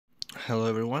Hello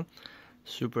everyone,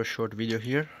 super short video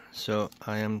here. So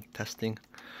I'm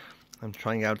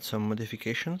trying out some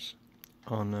modifications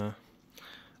on a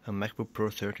MacBook Pro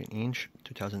 13-inch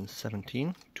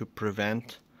 2017 to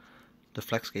prevent the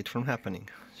Flexgate from happening.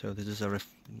 So this is a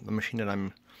machine that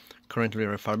I'm currently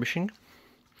refurbishing.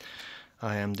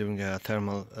 I am doing a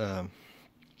thermal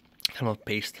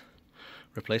paste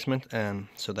replacement, and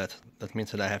so that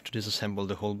means that I have to disassemble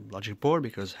the whole logic board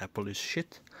because Apple is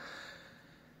shit.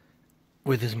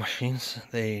 With these machines,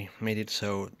 they made it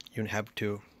so you have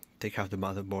to take out the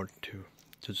motherboard to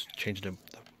change the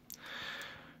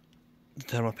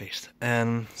thermal paste.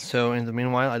 And so in the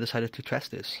meanwhile, I decided to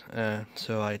test this.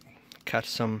 So I cut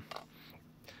some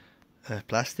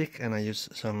plastic, and I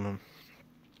used some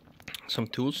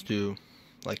tools to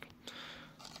like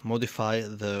modify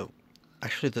the.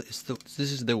 Actually, this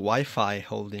is the Wi-Fi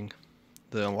holding,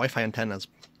 the Wi-Fi antennas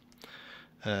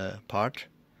part,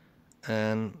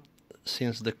 and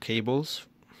since the cables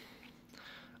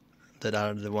that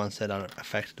are the ones that are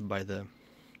affected by the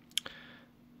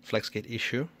Flexgate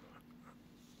issue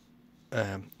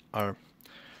are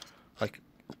like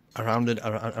around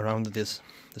this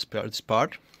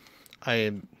part,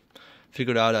 I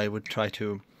figured out I would try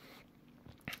to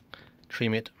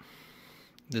trim it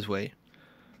this way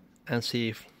and see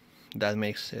if that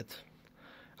makes it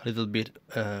a little bit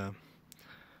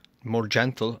more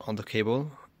gentle on the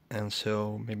cable, and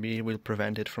so maybe it will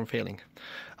prevent it from failing.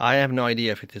 I have no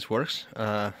idea if this works.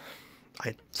 I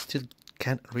still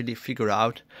can't really figure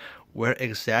out where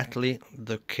exactly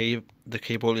the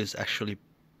cable is actually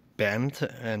bent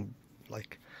and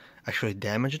like actually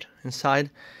damaged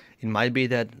inside. It might be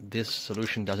that this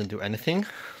solution doesn't do anything.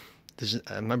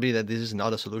 It might be that this is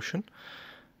not a solution,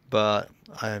 but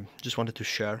I just wanted to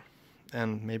share,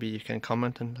 and maybe you can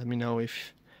comment and let me know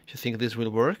if you think this will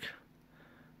work.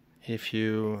 If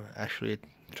you actually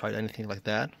tried anything like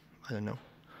that, I don't know.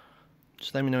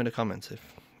 Just let me know in the comments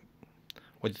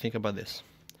what you think about this.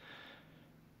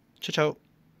 Ciao, ciao.